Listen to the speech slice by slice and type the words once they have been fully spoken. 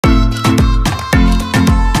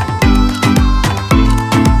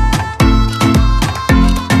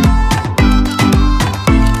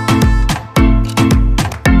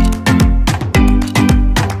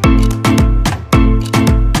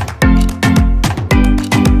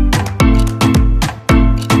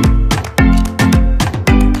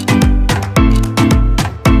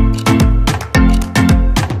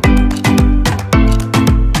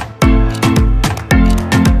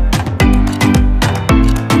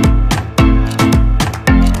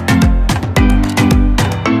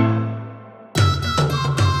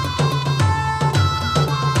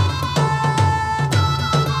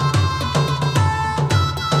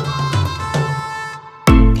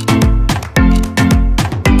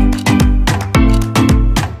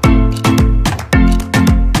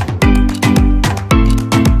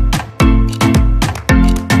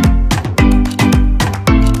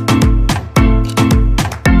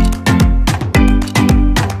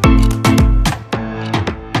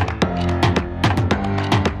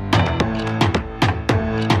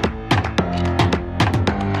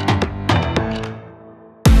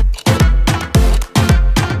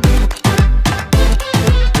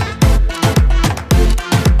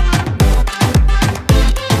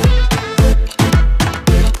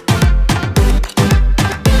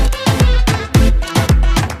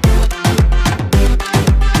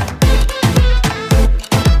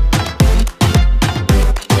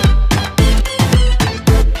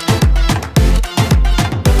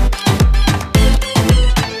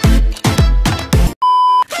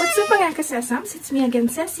ka-Cessumz, it's me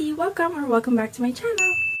again, Ceci. Welcome back to my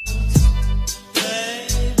channel.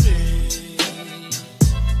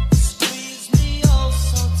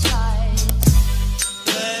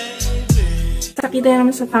 Nakita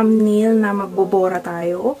naman sa thumbnail na magbobora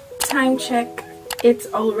tayo. Time check,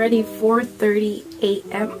 it's already 4:30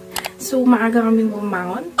 AM. So, maaga kaming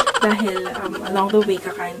bumangon dahil along the way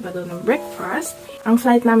kakain pa doon ng breakfast. Ang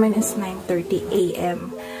flight namin is 9:30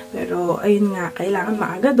 AM. Pero, ayun nga, kailangan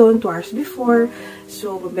maaga doon, 2 hours before.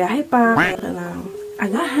 So, babiyahe pa, kailangan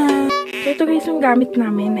agahan. So, ito guys yung gamit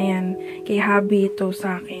namin. Ayan, kay hubby ito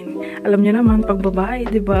sa akin. Alam niyo naman, pag babae,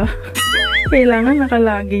 diba? Kailangan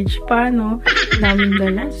naka-luggage pa, no? Daming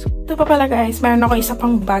dalas. Ito pa pala guys, meron ako isa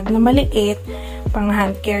pang bag na maliit. Pang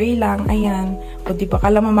hand carry lang. Ayan. O diba,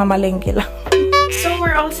 kala mamamalengke lang. So,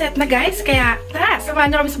 we're all set na guys. Kaya, tara,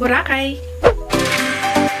 samahan niyo kami sa Boracay.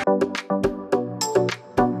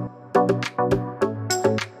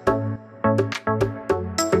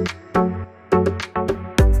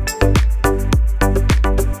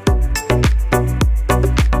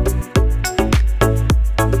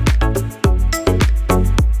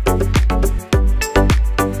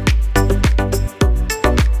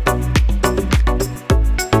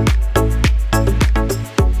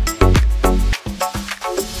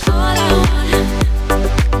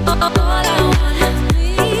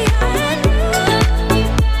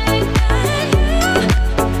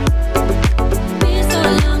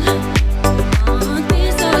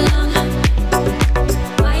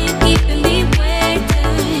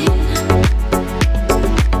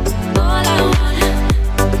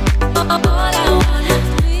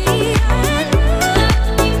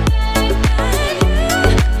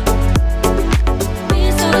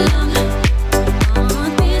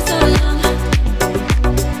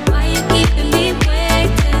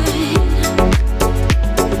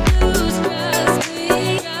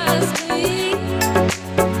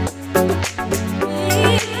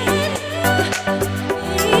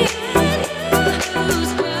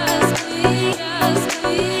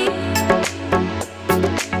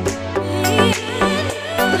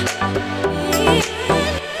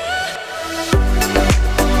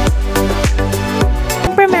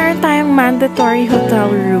 Mandatory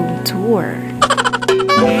hotel room tour.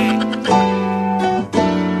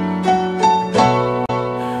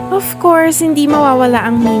 Of course, hindi mawawala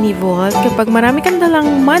ang mini vault kapag marami kang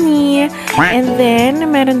dalang money. And then,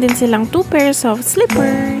 meron din silang 2 pairs of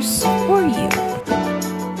slippers for you.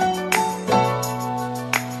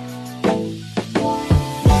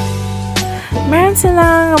 Meron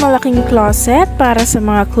silang malaking closet para sa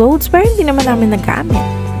mga clothes pero hindi naman namin nagamit.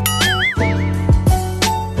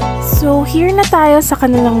 So, here na tayo sa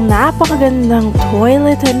kanilang napakagandang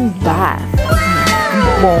toilet and bath.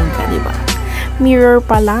 Bongga, diba? Mirror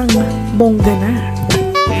pa lang, bongga na.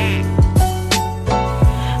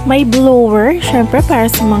 May blower, syempre para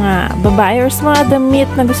sa mga babae or sa mga damit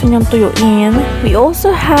na gusto niyang tuyuin. We also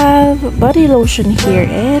have body lotion here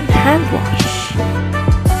and hand wash.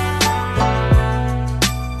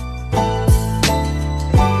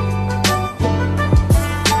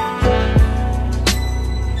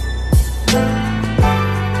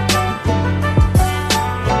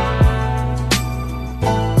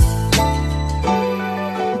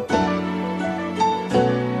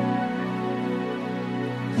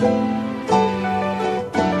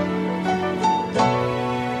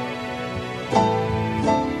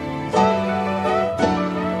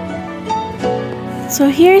 So,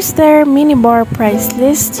 here's their minibar price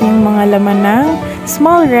list. Yung mga laman ng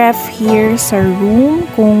small ref here sa room.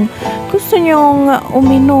 Kung gusto nyong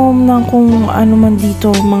uminom ng kung ano man dito,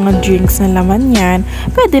 mga drinks na laman yan,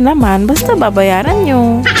 pwede naman. Basta babayaran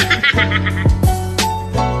nyo.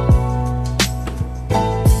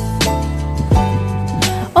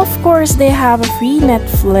 Of course, they have a free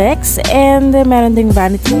Netflix and meron ding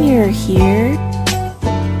vanity mirror here.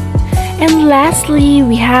 And lastly,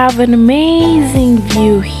 we have an amazing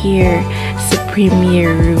view here sa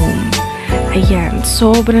premier room. Ayan,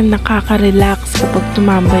 sobrang nakaka-relax kapag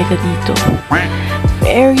tumambay ka dito.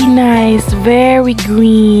 Very nice, very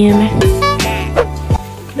green.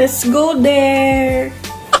 Let's go there!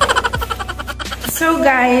 So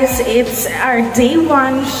guys, it's our day 1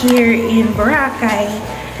 here in Boracay.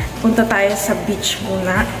 Punta tayo sa beach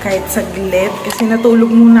muna, kahit saglit. Kasi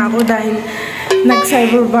natulog muna ako dahil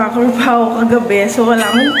nag-cyberbacker pa ako kagabi. So, wala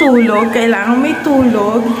akong tulog. Kailangan may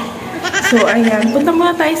tulog. So, ayan. Punta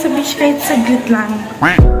muna tayo sa beach kahit saglit lang.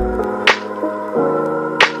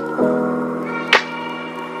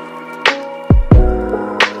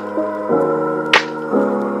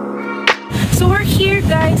 So, we're here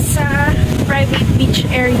guys sa private beach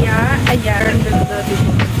area. Ayan.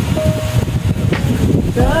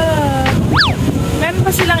 god! Meron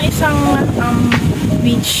pa silang isang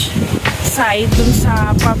beach side dun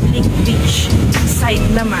sa public beach side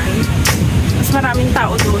naman. Mas maraming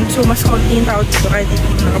tao dun. So, mas konti yung tao dito kaya dito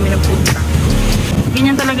na kami nagpunta.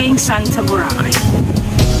 Ganyan talaga yung sun sa Boracay.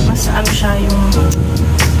 Mas ano siya yung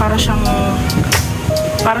para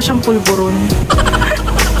siyang pulburon.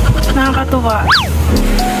 Nakakatuwa.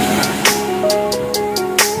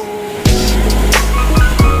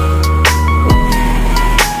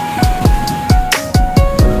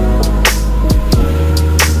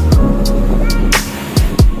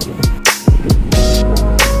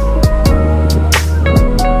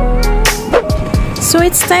 So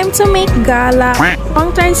it's time to make gala.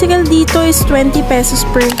 Ang tricycle dito is 20 pesos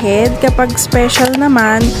per head. Kapag special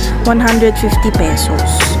naman, 150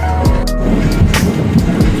 pesos.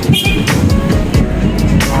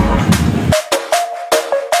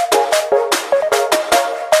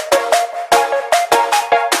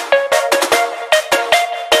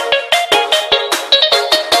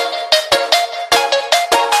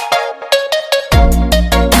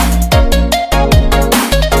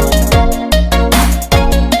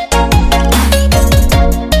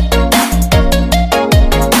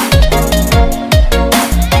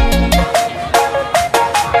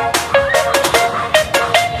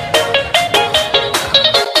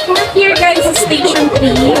 Station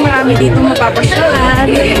 3, marami dito mapapasyalan,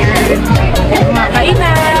 mga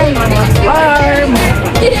kainan, mga bar,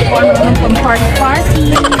 mga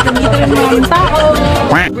party, dito rin mga tao,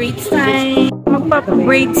 braids time.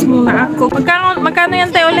 Magpa-braids muna ako. Magkano yan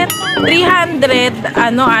tayo ulit? 300,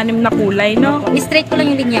 anim na kulay, no? Straight ko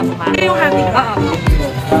lang yung linya mo, ma. Yung hati ko.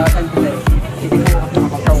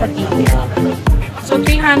 So,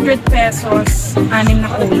 300 pesos, anim na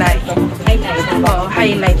kulay.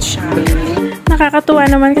 Highlight siya. Nakakatuwa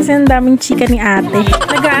naman kasi ang daming chika ni ate.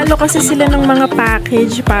 Nag-aalo kasi sila ng mga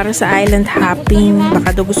package para sa island hopping.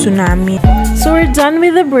 Baka daw gusto namin. So, we're done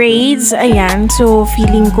with the braids. Ayan. So,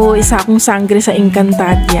 feeling ko isa akong sangre sa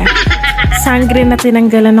Encantadia. Sangre na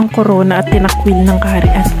tinanggalan ng corona at tinakwil ng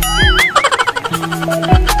kaharian.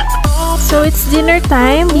 So, it's dinner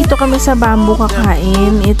time. Dito kami sa Bamboo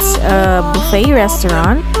kakain. It's a buffet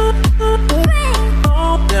restaurant.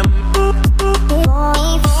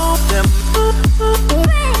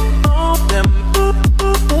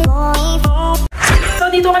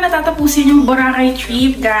 Dito ka natatapusin yung Boracay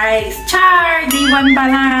trip, guys. Char! Day 1 pa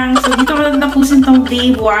lang. So, dito ka natatapusin tong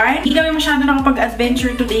day 1. Hindi kami masyado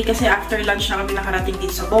nakapag-adventure today kasi after lunch na kami nakarating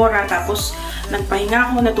dito sa Bora. Tapos,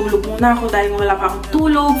 nagpahinga ako, natulog muna ako dahil wala pa akong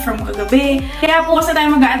tulog from kagabi. Kaya po kasi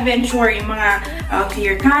tayo mag-adventure yung mga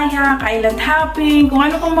clear kayak, island hopping, kung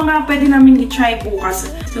ano pang mga pwede namin i-try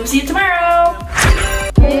bukas. So, see you tomorrow!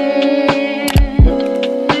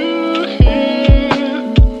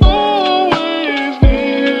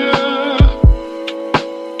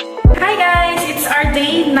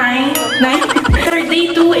 Day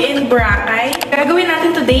 2 in Boracay. Gagawin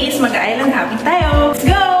natin today is mag-island hopping tayo. Let's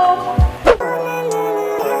go!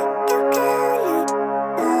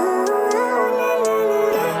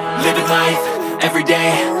 Living life, every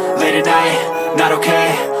day, late at night, not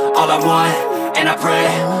okay. All I want, and I pray,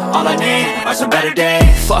 all I need are some better days.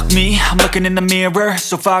 Fuck me, I'm looking in the mirror,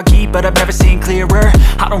 so foggy, but I've never seen clearer.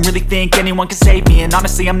 I don't really think anyone can save me, and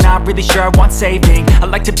honestly I'm not really sure I want saving. I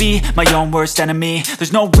like to be my own worst enemy.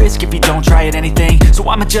 There's no risk if you don't try at anything, so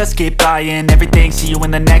I'ma just keep buying everything. See you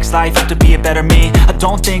in the next life, have to be a better me. I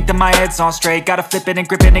don't think that my head's on straight, gotta flip it and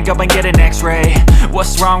grip it and go and get an x-ray.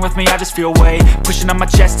 What's wrong with me? I just feel weight pushing on my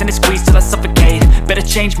chest and it squeezes till I suffocate. Better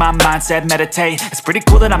change my mindset, meditate. It's pretty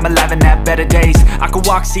cool that I'm alive and have better days. I could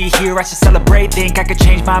walk, see, hear, I should celebrate. Think I could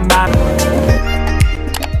change my mind.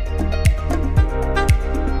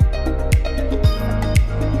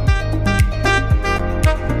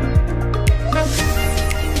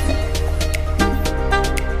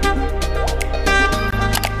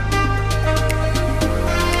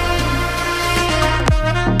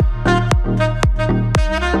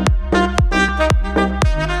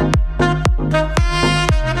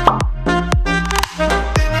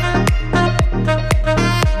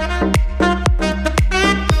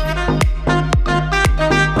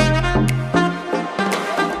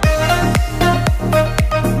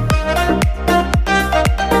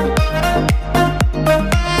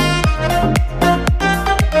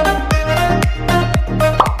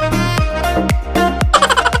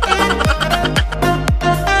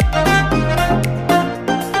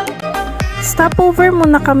 Stopover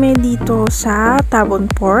muna kami dito sa Tabon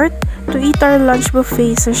Port to eat our lunch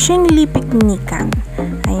buffet sa Shinili Picnican.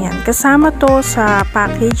 Ayan, kasama to sa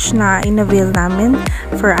package na in-avail namin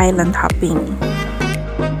for island hopping.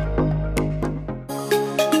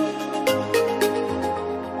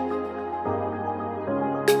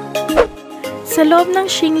 Sa loob ng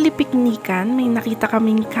Shingli Piknikan, may nakita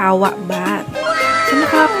kaming kawa bat. So,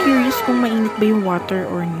 naka-curious kung mainit ba yung water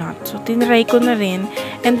or not. So, tinry ko na rin.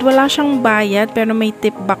 And wala siyang bayad, pero may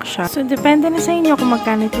tip back siya. So, depende na sa inyo kung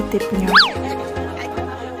magkano tip nyo.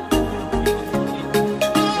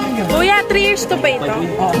 Kuya, 3 years to ba ito?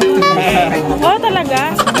 Oo,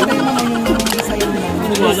 talaga?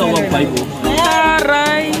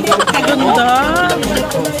 Taray! Ganda!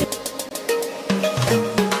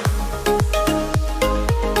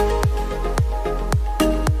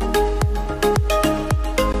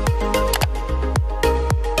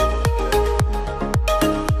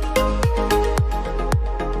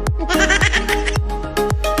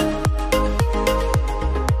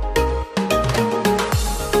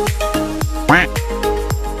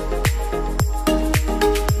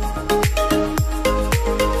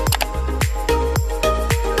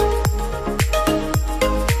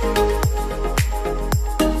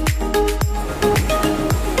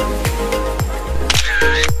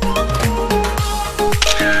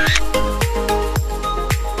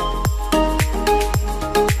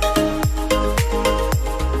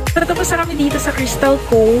 Tapos na kami dito sa Crystal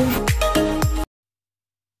Cove.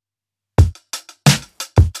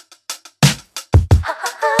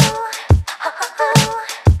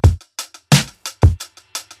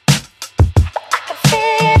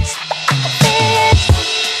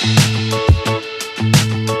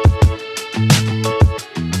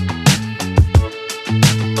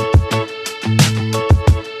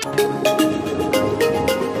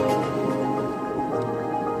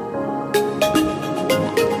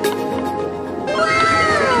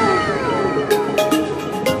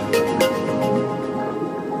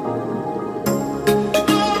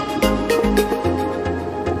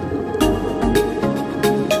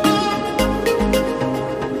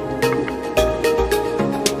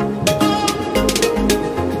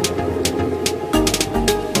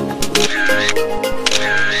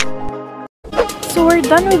 So we're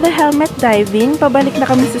done with the helmet diving. Pabalik na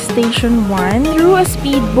kami sa Station 1 through a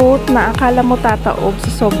speedboat na akala mo tataob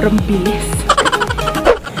sa sobrang bilis.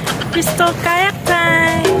 Crystal kayak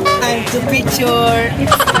time! Time to picture!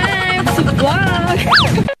 It's time to vlog!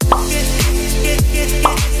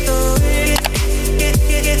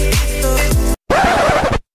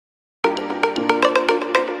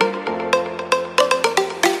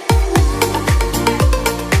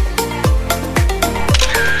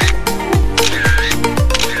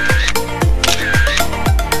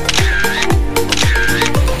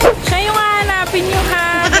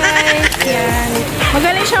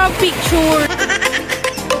 Magaling siya mag-picture.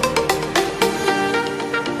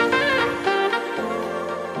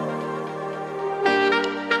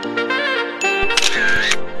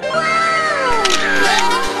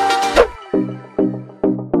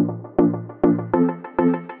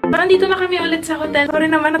 Nandito na kami ulit sa hotel. Sorry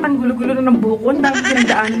naman at ang gulo-gulo ng buko. Ang dami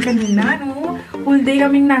pinagdaanan kanina, no? Full day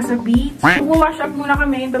kaming nasa beach. Wash up muna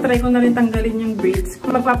kami. Tatry ko na rin tanggalin yung braids.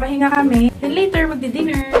 Magpapahinga kami. Then later,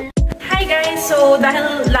 magdi-dinner. Hi guys! So,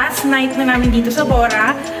 dahil last night na namin dito sa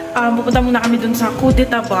Bora, pupunta muna kami dun sa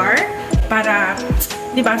Kudeta Bar para,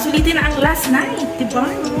 diba, sulitin na ang last night. Diba?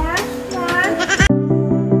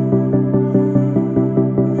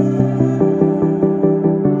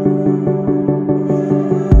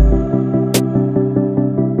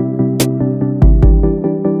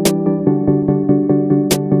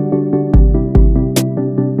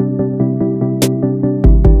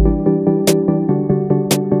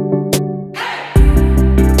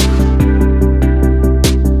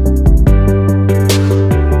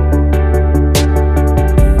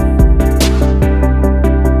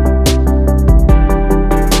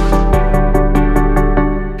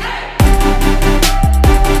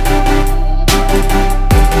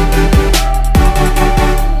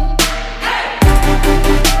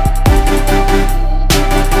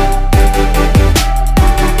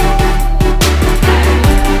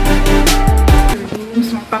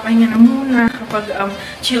 Papahinga na muna kapag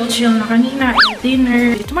chill-chill na kanina and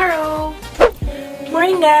dinner tomorrow.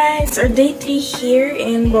 Morning guys! Our day 3 here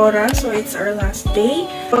in Bora. So it's our last day.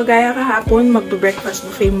 Pagaya kahapon, magbe-breakfast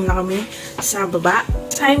buffet muna kami sa baba.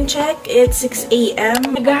 Time check, it's 6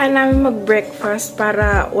 AM. Nagahan namin mag-breakfast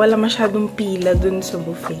para wala masyadong pila dun sa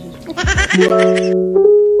buffet.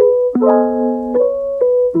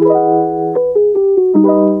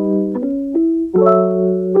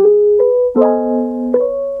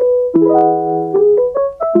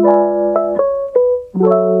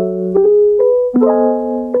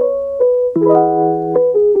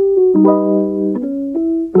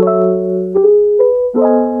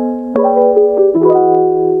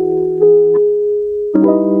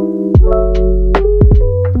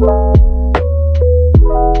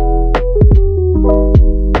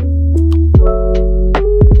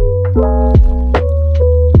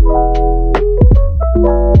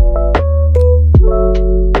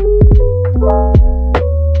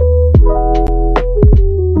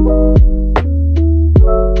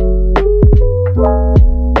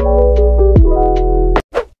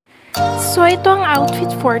 ito ang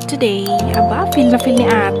outfit for today. Aba, feel na feel ni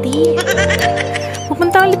ate.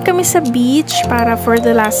 Pupunta ulit kami sa beach para for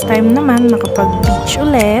the last time naman makapag-beach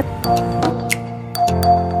ulit.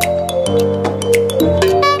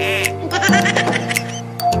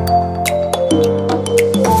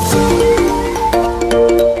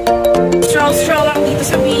 Stroll lang dito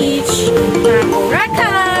sa beach.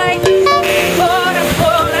 Boracay! Bora,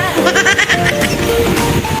 bora!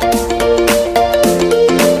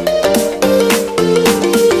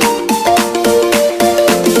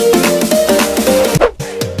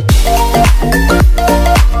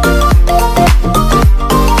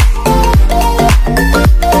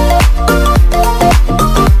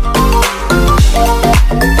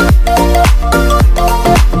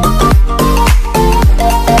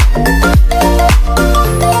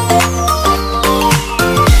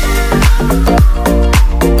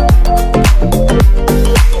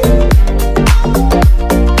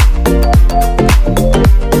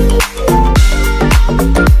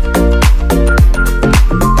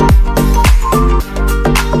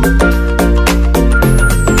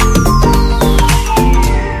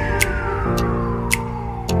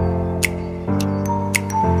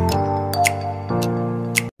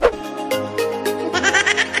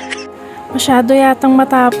 Masyado yatang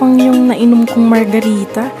matapang yung nainom kong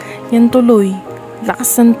margarita. Yan tuloy.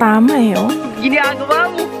 Lakas ng tama eh, oh. Ginagawa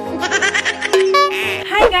mo!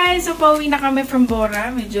 Hi guys! So, pauwi na kami from Bora.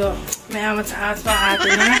 Medyo mayaman sa aas pa ato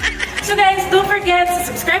na. So guys, don't forget to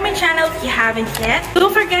subscribe my channel if you haven't yet.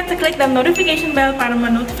 Don't forget to click the notification bell para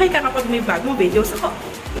ma-notify ka kapag may bagong videos ako.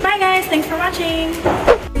 Bye guys! Thanks for watching!